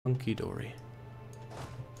Hunky dory.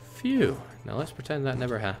 Phew. Now let's pretend that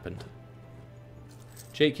never happened.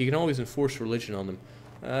 Jake, you can always enforce religion on them.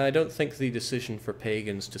 I don't think the decision for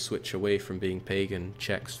pagans to switch away from being pagan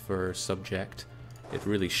checks for subject. It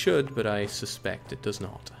really should, but I suspect it does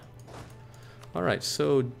not. Alright,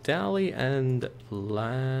 so Dali and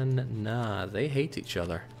Lan-Na, they hate each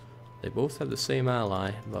other. They both have the same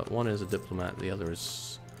ally, but one is a diplomat, the other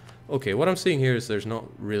is... Okay, what I'm seeing here is there's not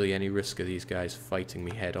really any risk of these guys fighting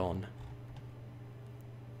me head on.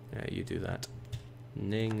 Yeah, you do that.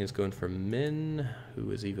 Ning is going for Min.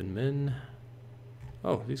 Who is even Min?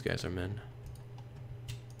 Oh, these guys are Min.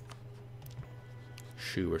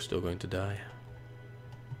 Shu are still going to die.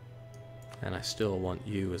 And I still want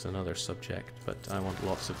you as another subject, but I want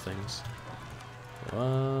lots of things.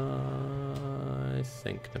 I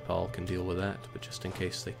think Nepal can deal with that, but just in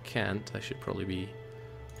case they can't, I should probably be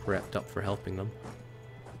prepped up for helping them.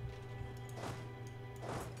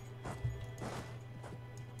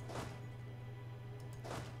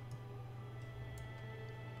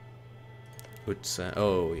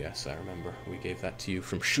 Oh yes, I remember. We gave that to you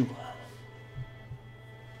from Shu.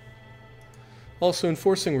 Also,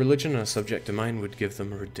 enforcing religion on a subject of mine would give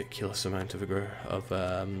them a ridiculous amount of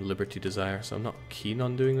liberty desire, so I'm not keen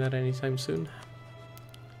on doing that anytime soon.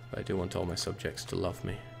 But I do want all my subjects to love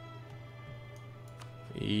me.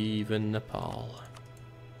 Even Nepal.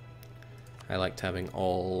 I liked having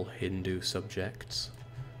all Hindu subjects.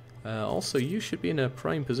 Also, you should be in a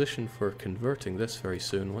prime position for converting this very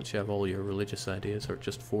soon, once you have all your religious ideas, or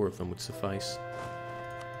just 4 of them would suffice.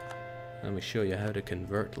 Let me show you how to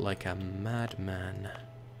convert like a madman.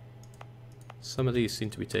 Some of these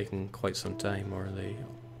seem to be taking quite some time, or they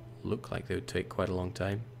look like they would take quite a long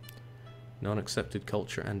time. Non-accepted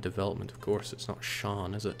culture and development, of course, it's not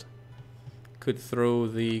Shan, is it? Could throw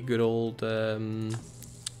the good old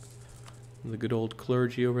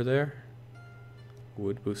clergy over there.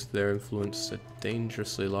 Would boost their influence a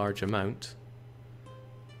dangerously large amount.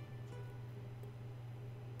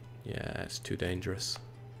 Yeah, it's too dangerous.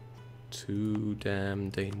 Too damn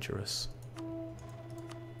dangerous.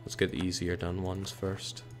 Let's get the easier done ones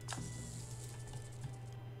first.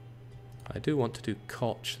 I do want to do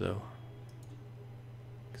Koch though,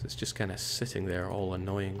 because it's just kind of sitting there all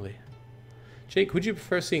annoyingly. Jake, would you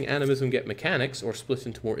prefer seeing animism get mechanics or split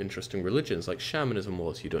into more interesting religions like shamanism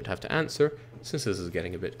was? You don't have to answer, since this is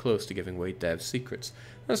getting a bit close to giving away dev secrets.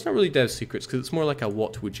 Now, it's not really dev secrets, because it's more like a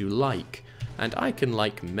what would you like. And I can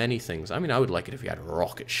like many things. I mean, I would like it if you had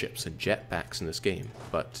rocket ships and jetpacks in this game.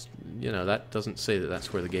 But, you know, that doesn't say that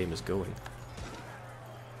that's where the game is going.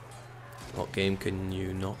 What game can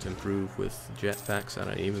you not improve with jetpacks? I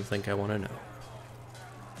don't even think I want to know.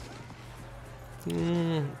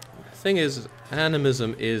 Thing is,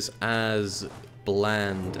 animism is as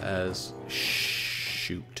bland as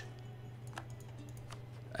shoot.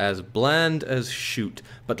 As bland as shoot.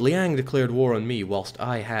 But Liang declared war on me whilst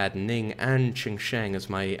I had Ning and Qingsheng as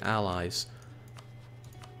my allies.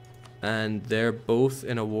 And they're both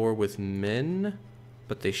in a war with Min,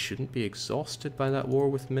 but they shouldn't be exhausted by that war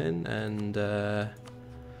with Min, and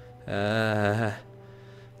I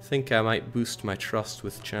think I might boost my trust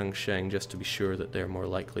with Changsheng just to be sure that they're more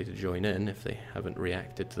likely to join in if they haven't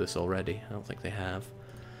reacted to this already. I don't think they have.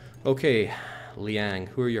 Okay, Liang,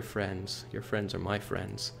 who are your friends? Your friends are my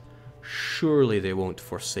friends. Surely they won't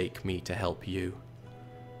forsake me to help you.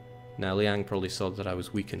 Now, Liang probably saw that I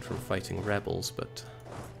was weakened from fighting rebels, but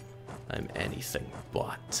I'm anything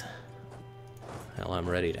but. Hell, I'm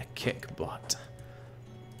ready to kick butt.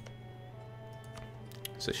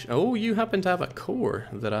 Oh, you happen to have a core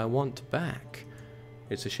that I want back.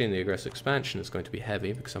 It's a shame the aggressive expansion is going to be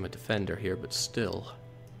heavy because I'm a defender here, but still.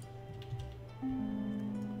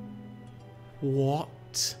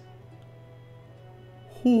 What?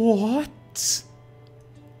 What?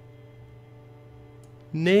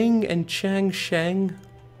 Ning and Changsheng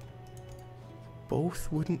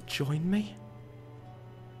both wouldn't join me?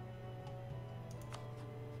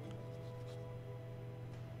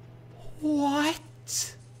 What?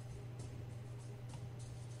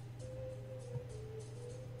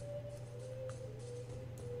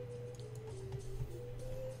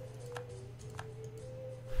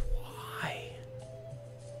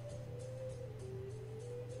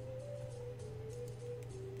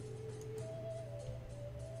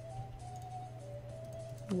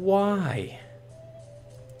 Why?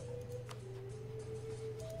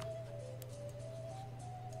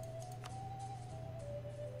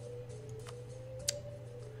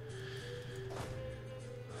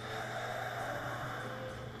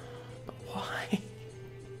 Why?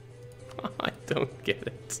 I don't get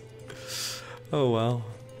it. Oh well.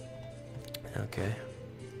 Okay.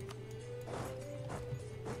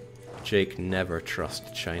 Jake never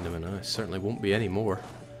trust Chinamen. I certainly won't be anymore.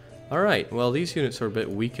 Alright, well these units are a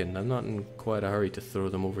bit weakened. I'm not in quite a hurry to throw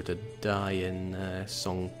them over to die in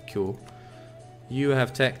Songkyo. You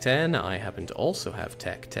have Tech 10, I happen to also have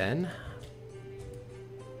Tech 10.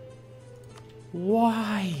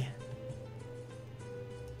 Why?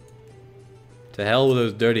 To hell with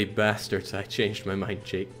those dirty bastards, I changed my mind,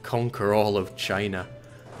 Jake. Conquer all of China.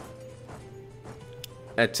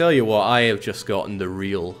 I tell you what, I have just gotten the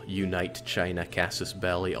real Unite China casus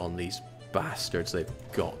belli on these bastards. They've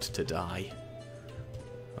got to die.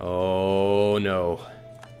 Oh no.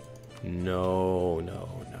 No, no,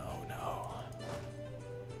 no, no.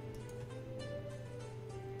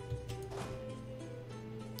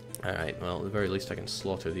 Alright, well at the very least I can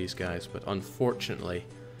slaughter these guys, but unfortunately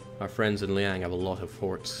our friends in Liang have a lot of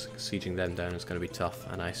forts. Sieging them down is going to be tough,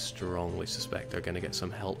 and I strongly suspect they're going to get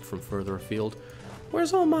some help from further afield.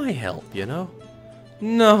 Where's all my help, you know?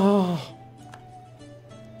 No!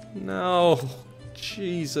 No!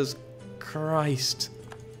 Jesus Christ.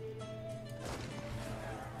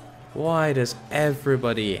 Why does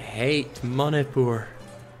everybody hate Manipur?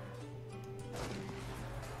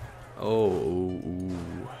 Oh,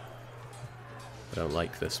 I don't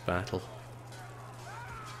like this battle.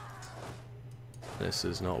 This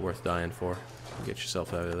is not worth dying for. Get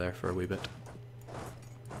yourself out of there for a wee bit.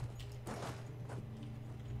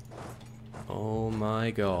 Oh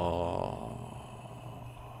my god.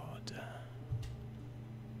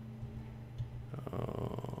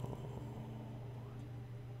 Oh.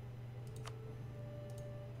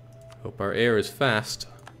 Hope our heir is fast.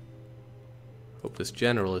 Hope this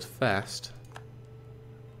general is fast.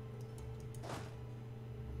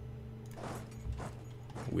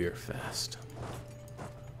 We're fast.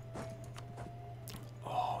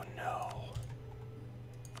 Oh no.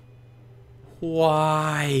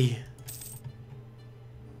 Why?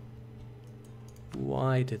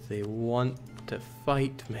 Why did they want to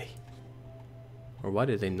fight me? Or why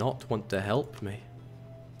did they not want to help me?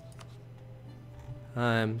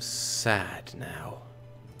 I'm sad now.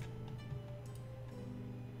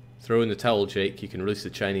 Throw in the towel, Jake. You can release the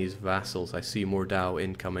Chinese vassals. I see more Dao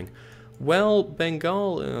incoming. Well,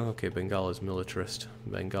 Bengal... okay, Bengal is militarist.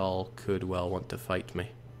 Bengal could well want to fight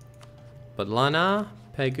me. But Lana,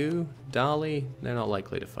 Pegu, Dali, they're not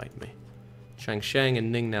likely to fight me. Changsheng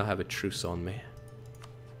and Ning now have a truce on me.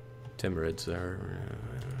 Timurids are...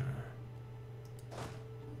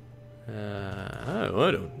 oh,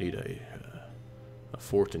 I don't need a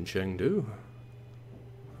fort in Chengdu.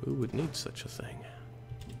 Who would need such a thing?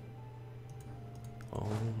 Oh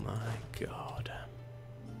my god.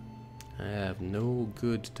 I have no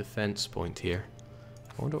good defense point here.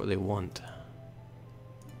 I wonder what they want.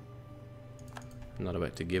 I'm not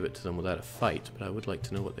about to give it to them without a fight, but I would like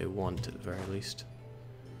to know what they want at the very least.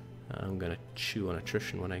 I'm gonna chew on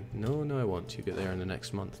attrition when I... No, I won't. You get there in the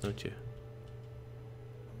next month, don't you?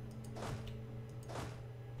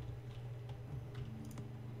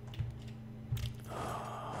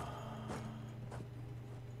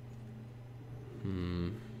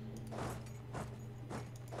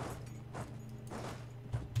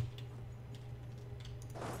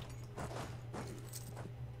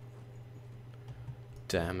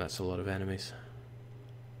 Damn, that's a lot of enemies.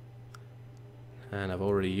 And I've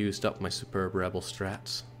already used up my superb rebel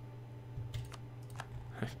strats.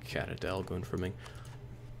 Caradel going for me.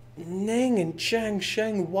 Ning and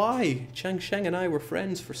Changsheng, why? Changsheng and I were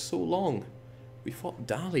friends for so long. We fought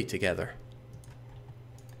Dali together.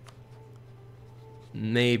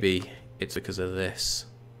 Maybe it's because of this.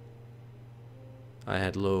 I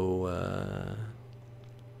had low,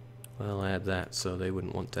 well, I had that, so they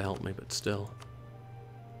wouldn't want to help me, but still.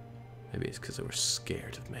 Maybe it's because they were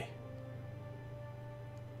scared of me.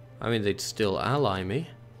 I mean, they'd still ally me.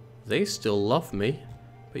 They still love me.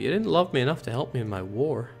 But you didn't love me enough to help me in my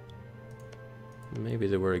war. Maybe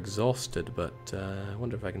they were exhausted, but I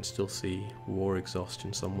wonder if I can still see war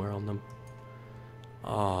exhaustion somewhere on them.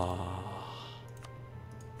 Ah.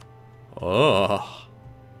 Oh.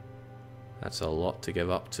 That's a lot to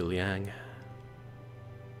give up to Liang.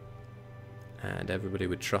 And everybody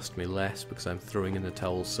would trust me less because I'm throwing in the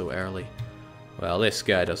towel so early. Well, this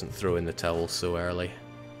guy doesn't throw in the towel so early.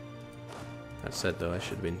 That said, though, I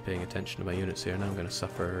should have been paying attention to my units here. Now I'm going to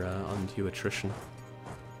suffer undue attrition.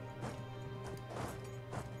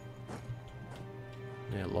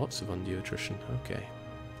 Yeah, lots of undue attrition. Okay.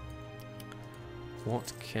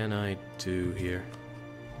 What can I do here?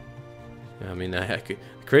 I mean, I could,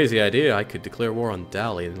 crazy idea, I could declare war on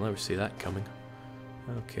Dali and never see that coming.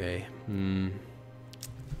 Okay.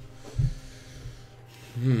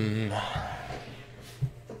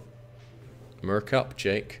 Merc up,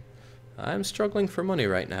 Jake. I'm struggling for money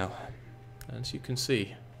right now, as you can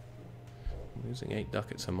see. I'm losing 8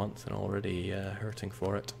 ducats a month and already hurting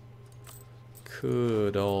for it.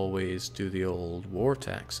 Could always do the old war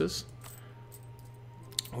taxes.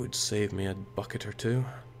 Would save me a bucket or two.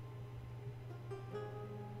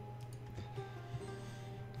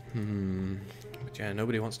 But yeah,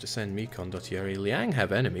 nobody wants to send me condottieri. Liang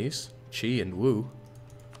have enemies, Qi and Wu.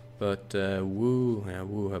 But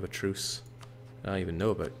Wu have a truce. I don't even know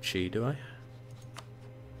about Qi, do I?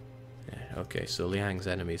 Yeah, okay, so Liang's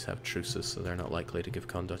enemies have truces, so they're not likely to give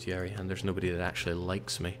condottieri, and there's nobody that actually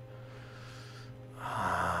likes me.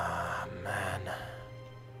 Ah, man.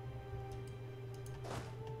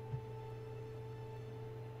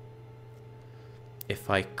 If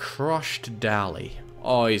I crushed Dali...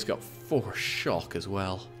 Oh, he's got 4 shock as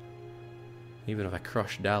well. Even if I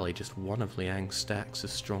crush Dali, just one of Liang's stacks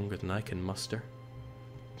is stronger than I can muster.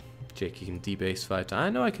 Jake, you can debase 5 times. I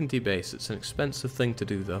know I can debase. It's an expensive thing to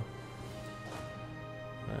do, though.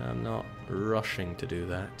 I'm not rushing to do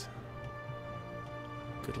that.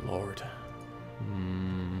 Good lord.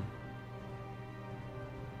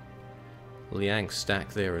 Liang's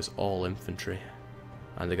stack there is all infantry.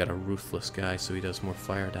 And they got a ruthless guy, so he does more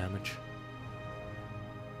fire damage.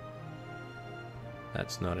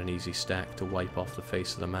 That's not an easy stack to wipe off the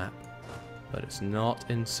face of the map. But it's not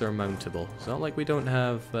insurmountable. It's not like we don't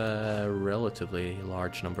have a relatively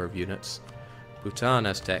large number of units. Bhutan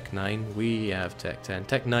has Tech 9, we have Tech 10.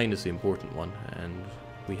 Tech 9 is the important one, and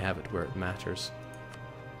we have it where it matters.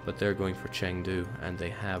 But they're going for Chengdu, and they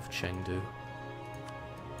have Chengdu.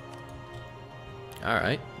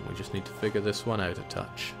 Alright, we just need to figure this one out a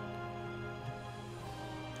touch.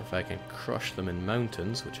 If I can crush them in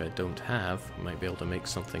mountains, which I don't have, I might be able to make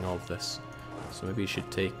something of this. So maybe you should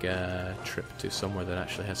take a trip to somewhere that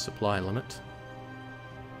actually has supply limit.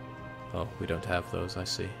 Oh, we don't have those, I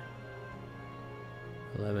see.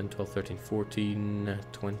 11, 12, 13, 14,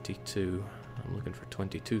 22. I'm looking for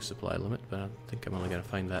 22 supply limit, but I think I'm only going to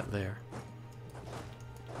find that there.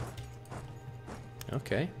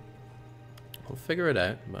 Okay. We'll figure it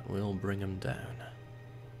out, but we'll bring them down.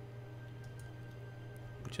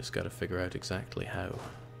 We just got to figure out exactly how.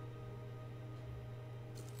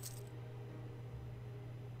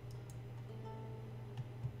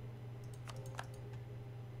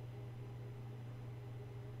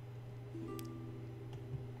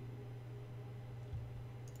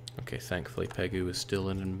 Okay, thankfully Pegu is still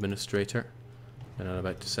an administrator. They're not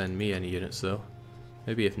about to send me any units though.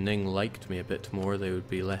 Maybe if Ning liked me a bit more, they would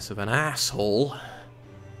be less of an asshole.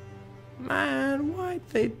 Man, why'd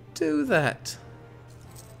they do that?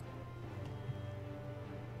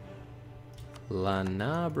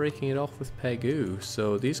 Lana breaking it off with Pegu.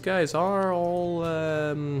 So these guys are all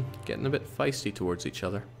getting a bit feisty towards each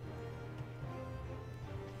other.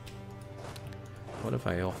 What if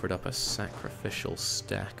I offered up a sacrificial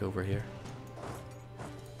stack over here?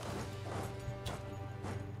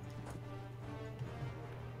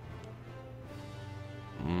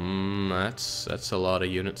 That's a lot of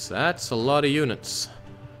units. That's a lot of units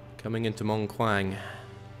coming into Mongquang.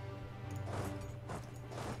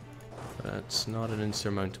 That's not an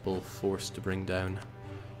insurmountable force to bring down.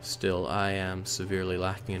 Still, I am severely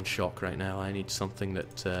lacking in shock right now. I need something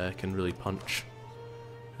that can really punch.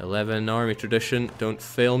 11 army tradition, don't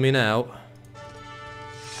fail me now.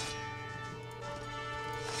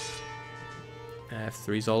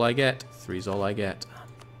 Three's all I get. Three's all I get.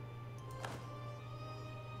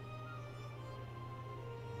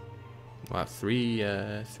 Wow, three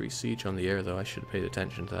siege on the air though. I should have paid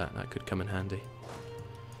attention to that. That could come in handy.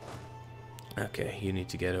 Okay, you need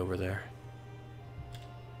to get over there.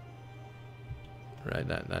 Right,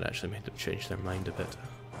 that actually made them change their mind a bit.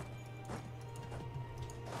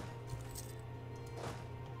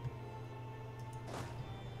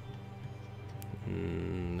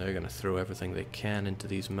 They're gonna throw everything they can into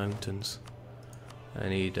these mountains. I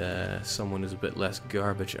need someone who's a bit less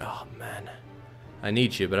garbage. Oh man, I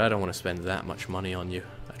need you, but I don't want to spend that much money on you.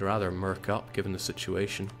 I'd rather merc up given the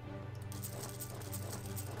situation.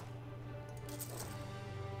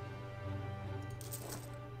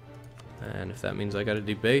 And if that means I gotta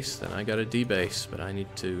debase, then I gotta debase, but I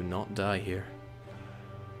need to not die here.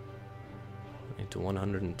 I need to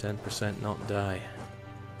 110% not die.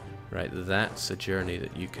 Right, that's a journey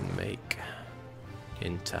that you can make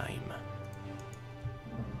in time.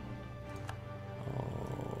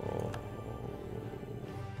 Oh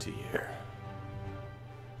dear.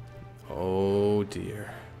 Oh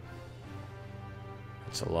dear.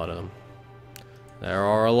 That's a lot of them. There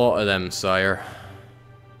are a lot of them, sire.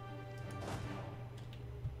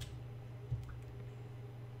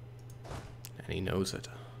 And he knows it.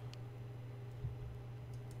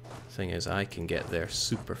 Thing is, I can get there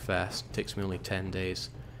super fast. It takes me only 10 days.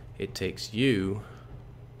 It takes you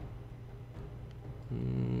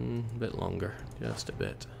a bit longer, just a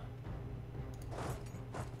bit.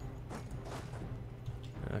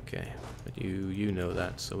 Okay, but you know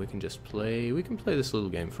that, so we can just play. We can play this little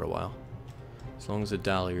game for a while, as long as the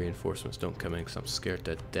Dali reinforcements don't come in, because I'm scared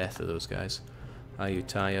to death of those guys.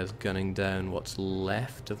 Ayuttaya's gunning down what's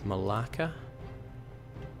left of Malacca.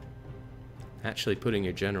 Actually, putting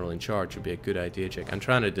your general in charge would be a good idea, Jake. I'm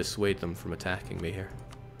trying to dissuade them from attacking me here.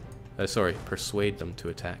 Sorry, persuade them to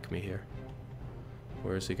attack me here.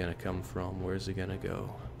 Where's he gonna come from? Where's he gonna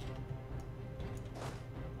go?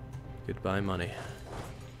 Goodbye, money.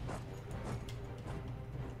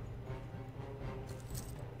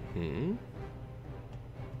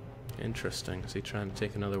 Interesting. Is he trying to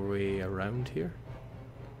take another way around here?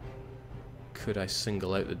 Could I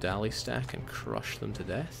single out the Dali stack and crush them to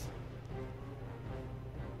death?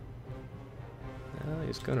 Well,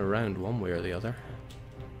 he's going around one way or the other.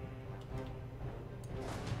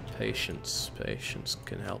 Patience. Patience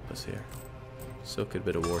can help us here. So could a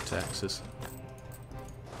bit of war taxes.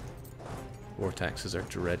 War taxes are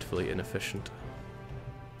dreadfully inefficient.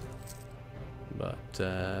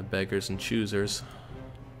 But beggars and choosers.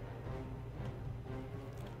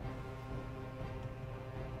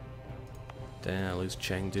 Damn, I lose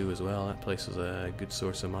Chengdu as well. That place is a good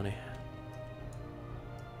source of money.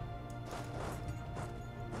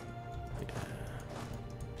 Yeah.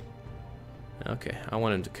 Okay, I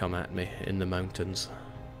want him to come at me in the mountains.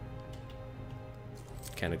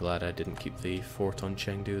 Kinda glad I didn't keep the fort on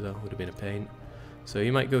Chengdu though, would have been a pain. So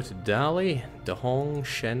he might go to Dali, Dahong,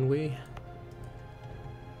 Shenhui.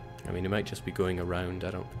 I mean, he might just be going around.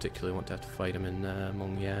 I don't particularly want to have to fight him in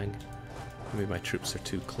Mongyang. Maybe my troops are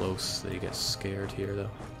too close that he gets scared here,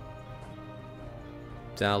 though.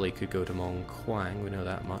 Dali could go to Mongquang, we know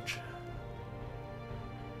that much.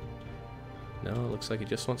 No, it looks like he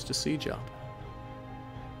just wants to siege up.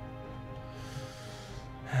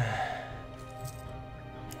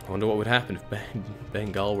 I wonder what would happen if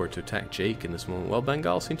Bengal were to attack Jake in this moment. Well,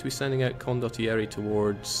 Bengal seem to be sending out Condottieri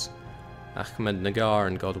towards Ahmednagar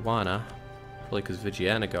and Gondwana. Probably because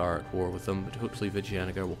Vijayanagar are at war with them, but hopefully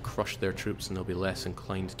Vijayanagar will crush their troops and they'll be less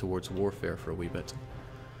inclined towards warfare for a wee bit.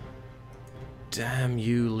 Damn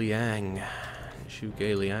you, Liang.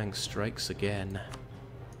 Zhuge Liang strikes again.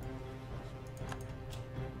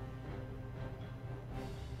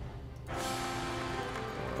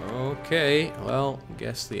 Okay, well,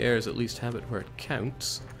 guess the heirs at least have it where it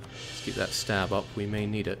counts. Let's keep that stab up, we may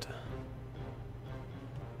need it.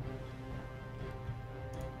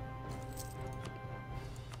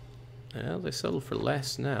 Well, they settle for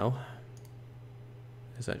less now.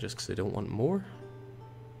 Is that just because they don't want more?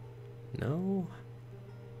 No.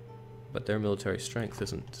 But their military strength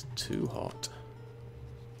isn't too hot.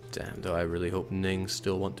 Damn, though, I really hope Ning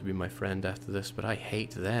still want to be my friend after this, but I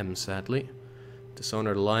hate them, sadly.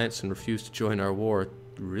 Dishonored alliance and refuse to join our war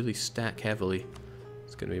really stack heavily.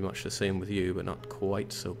 It's going to be much the same with you, but not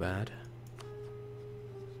quite so bad.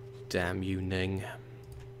 Damn you, Ning.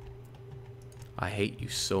 I hate you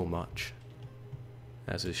so much,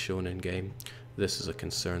 as is shown in game. This is a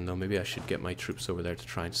concern though. Maybe I should get my troops over there to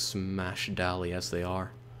try and smash Dali as they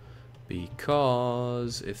are.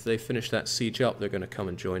 Because if they finish that siege up, they're going to come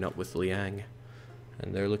and join up with Liang.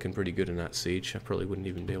 And they're looking pretty good in that siege. I probably wouldn't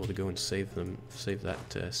even be able to go and save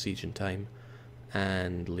that siege in time.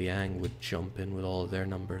 And Liang would jump in with all of their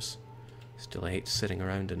numbers. Still, I hate sitting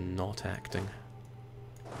around and not acting.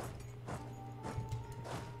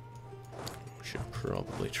 Should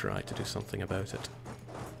probably try to do something about it.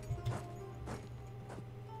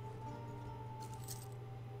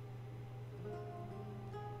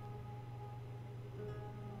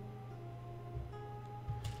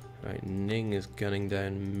 Right, Ning is gunning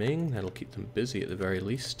down Ming. That'll keep them busy at the very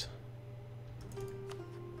least.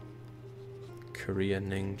 Korea,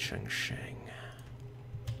 Ning, Changsheng.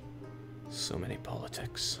 So many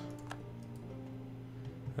politics.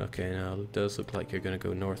 Okay, now it does look like you're going to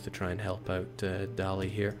go north to try and help out Dali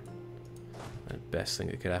here. The best thing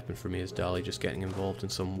that could happen for me is Dali just getting involved in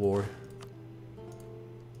some war.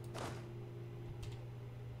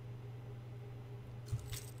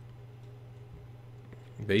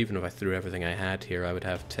 But even if I threw everything I had here, I would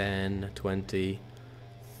have 10, 20,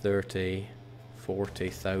 30,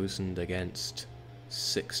 40,000 against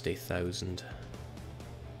 60,000.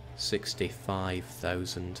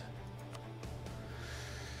 65,000.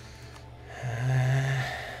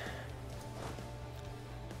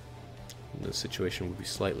 The situation would be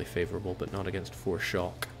slightly favourable, but not against 4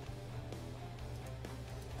 shock.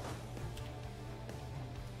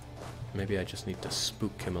 Maybe I just need to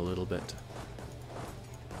spook him a little bit.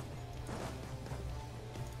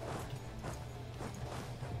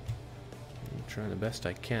 I'm trying the best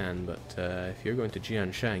I can, but if you're going to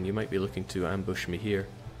Jianshan, you might be looking to ambush me here.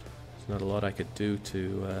 There's not a lot I could do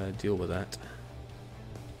to deal with that.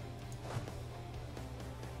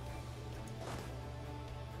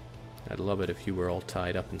 I'd love it if you were all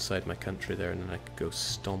tied up inside my country there and then I could go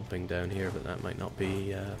stomping down here, but that might not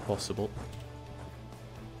be possible.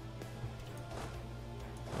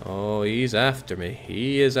 Oh, he's after me.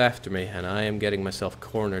 He is after me, and I am getting myself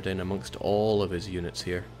cornered in amongst all of his units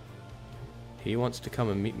here. He wants to come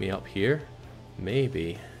and meet me up here.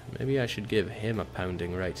 Maybe I should give him a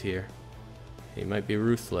pounding right here. He might be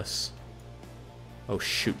ruthless. Oh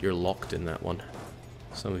shoot, you're locked in that one.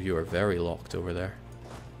 Some of you are very locked over there.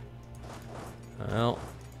 Well,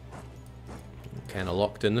 I'm kinda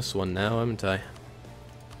locked in this one now, haven't I?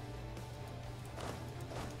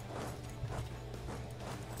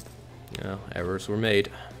 Well, errors were made.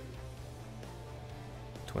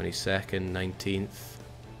 22nd, 19th.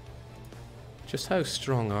 Just how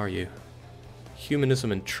strong are you?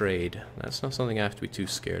 Humanism and trade. That's not something I have to be too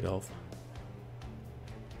scared of.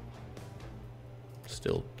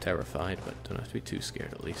 Still terrified, but don't have to be too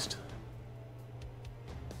scared at least.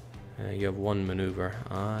 You have one maneuver.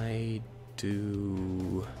 I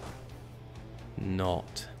do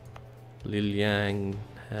not. Lijiang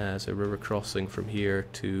has a river crossing from here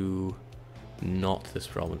to not this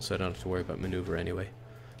province, so I don't have to worry about maneuver anyway.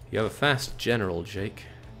 You have a fast general, Jake.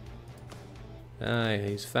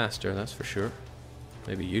 He's faster, that's for sure.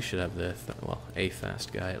 Maybe you should have the, well, a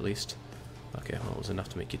fast guy at least. Okay, well, it was enough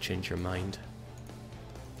to make you change your mind.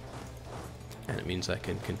 And it means I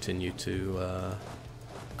can continue to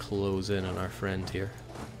close in on our friend here.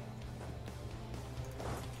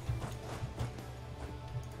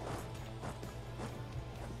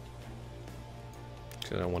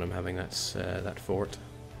 I don't want him having that fort.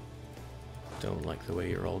 Don't like the way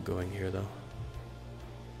you're all going here, though.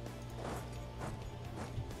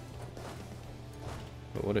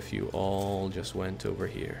 But what if you all just went over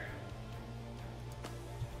here?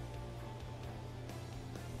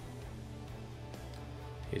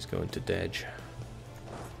 He's going to Dej.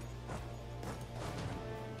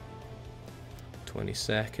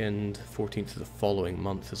 22nd, 14th of the following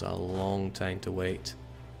month is a long time to wait.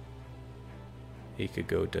 He could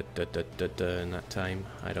go in that time.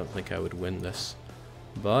 I don't think I would win this.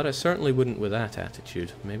 But I certainly wouldn't with that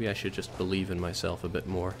attitude. Maybe I should just believe in myself a bit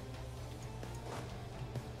more.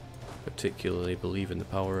 Particularly believe in the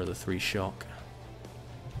power of the 3 shock.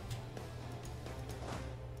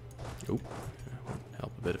 Oh, it would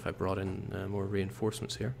help a bit if I brought in more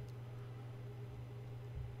reinforcements here.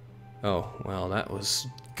 Oh, well, that was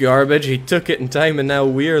garbage. He took it in time and now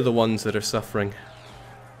we're the ones that are suffering.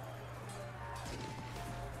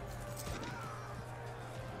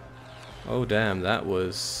 Oh damn, that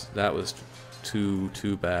was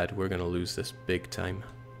too bad. We're gonna lose this big time.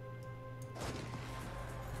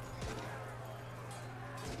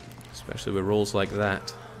 Especially with rolls like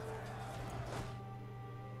that.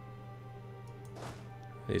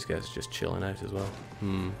 These guys are just chilling out as well.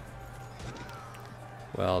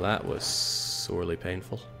 Well, that was sorely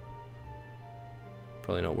painful.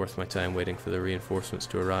 Probably not worth my time waiting for the reinforcements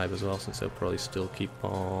to arrive as well, since they'll probably still keep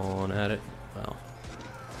on at it. Well,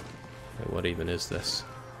 what even is this?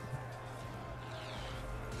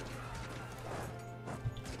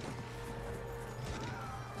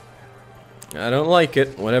 I don't like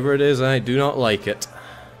it. Whatever it is, I do not like it.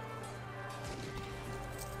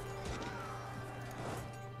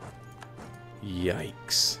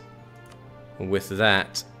 Yikes. With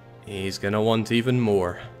that, he's gonna want even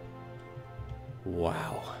more.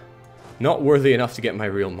 Wow. Not worthy enough to get my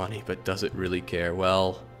real money, but does it really care?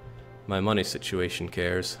 Well, my money situation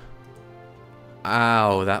cares.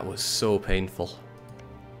 Ow, that was so painful.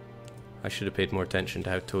 I should have paid more attention to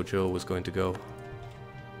how Tojo was going to go.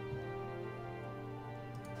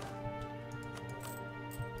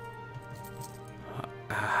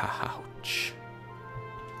 Ouch.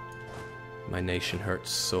 My nation hurts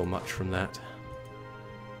so much from that.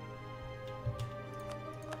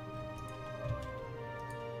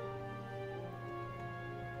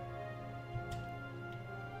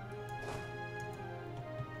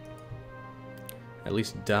 At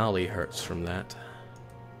least Dali hurts from that.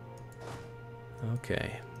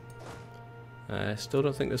 Okay. I still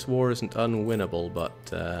don't think this war isn't unwinnable, but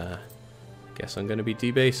guess I'm going to be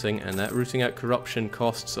debasing, and that rooting out corruption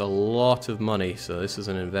costs a lot of money, so this is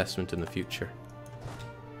an investment in the future.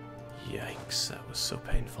 Yikes, that was so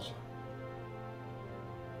painful.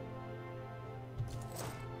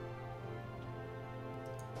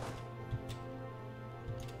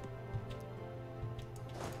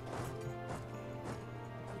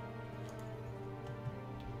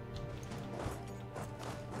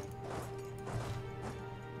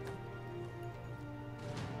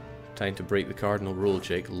 Time to break the cardinal rule,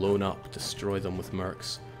 Jake. Loan up, destroy them with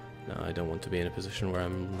mercs. No, I don't want to be in a position where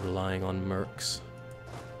I'm relying on mercs.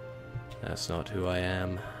 That's not who I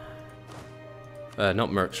am. Not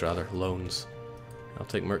mercs, rather. Loans. I'll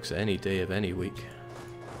take mercs any day of any week.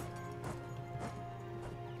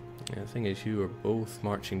 Yeah, the thing is, you are both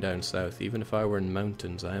marching down south. Even if I were in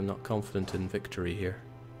mountains, I am not confident in victory here.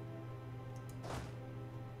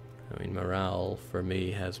 I mean, morale for me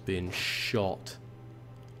has been shot.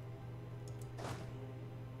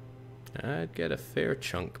 I'd get a fair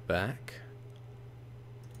chunk back,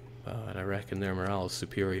 but I reckon their morale is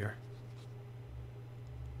superior.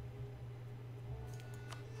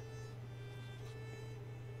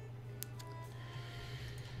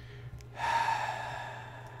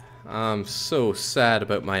 I'm so sad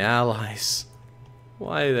about my allies.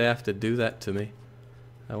 Why do they have to do that to me?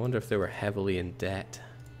 I wonder if they were heavily in debt.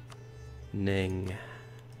 Ning.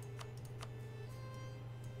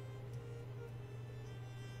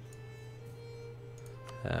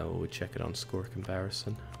 Will we check it on score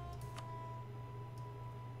comparison?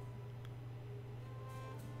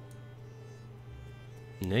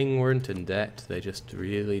 Ning weren't in debt, they just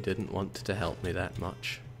really didn't want to help me that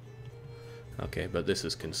much. Okay, but this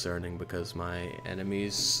is concerning because my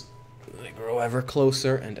enemies, they grow ever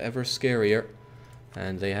closer and ever scarier,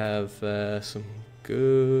 and they have some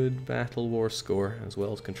good battle war score as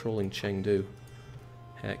well as controlling Chengdu.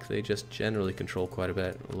 Heck, they just generally control quite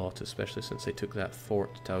a lot, especially since they took that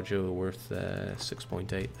fort, Taozhou, worth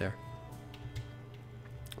 6.8 there.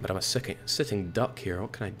 But I'm a sitting duck here,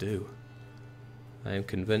 what can I do? I am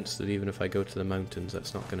convinced that even if I go to the mountains,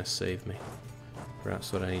 that's not going to save me.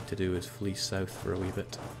 Perhaps what I need to do is flee south for a wee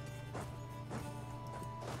bit.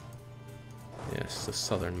 Yes, the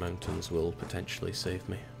southern mountains will potentially save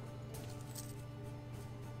me.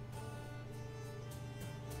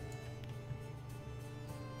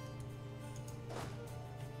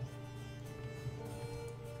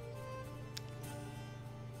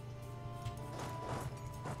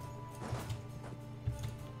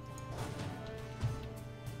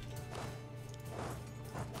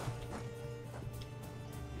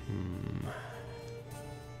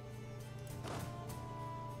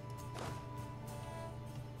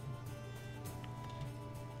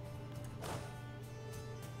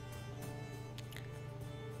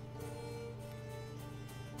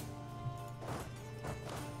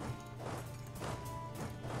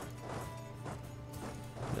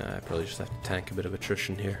 I probably just have to tank a bit of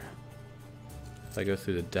attrition here. If I go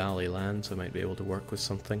through the Dali lands, I might be able to work with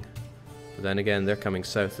something. But then again, they're coming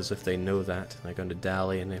south as if they know that. They're going to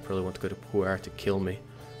Dali and they probably want to go to Pu'er to kill me.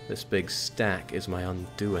 This big stack is my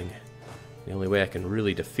undoing. The only way I can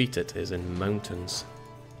really defeat it is in mountains.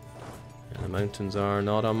 And the mountains are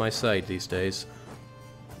not on my side these days.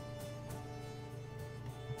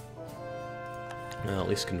 Well, at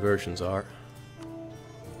least conversions are.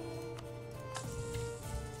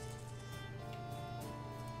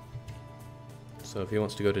 So if he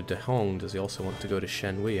wants to go to Dehong, does he also want to go to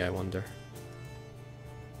Shenhui, I wonder?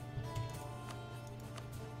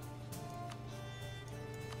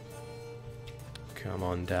 Come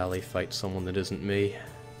on, Dali, fight someone that isn't me.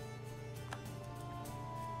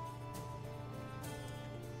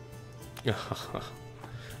 Well,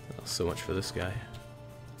 so much for this guy.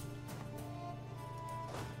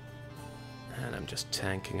 And I'm just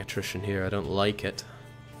tanking attrition here, I don't like it.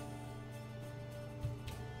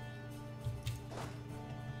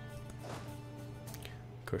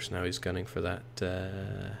 Of course, now he's gunning for that,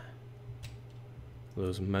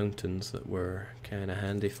 those mountains that were kind of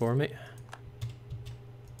handy for me.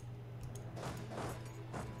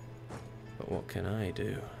 But what can I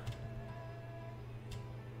do?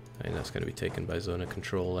 I mean, that's going to be taken by zone of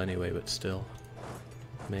control anyway, but still.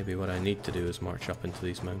 Maybe what I need to do is march up into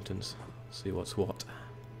these mountains, see what's what.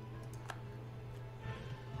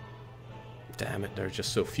 Damn it, there are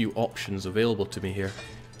just so few options available to me here.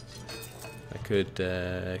 I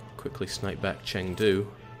could quickly snipe back Chengdu,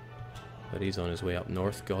 but he's on his way up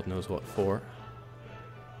north, God knows what for.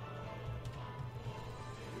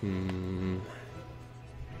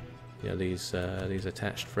 Yeah, these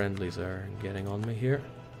attached friendlies are getting on me here.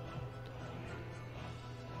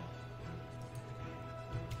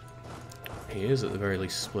 He is at the very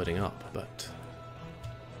least splitting up, but...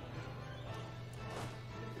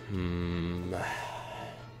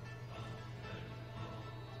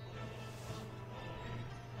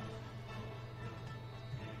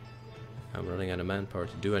 I'm running out of manpower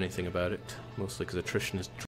to do anything about it, mostly because attrition is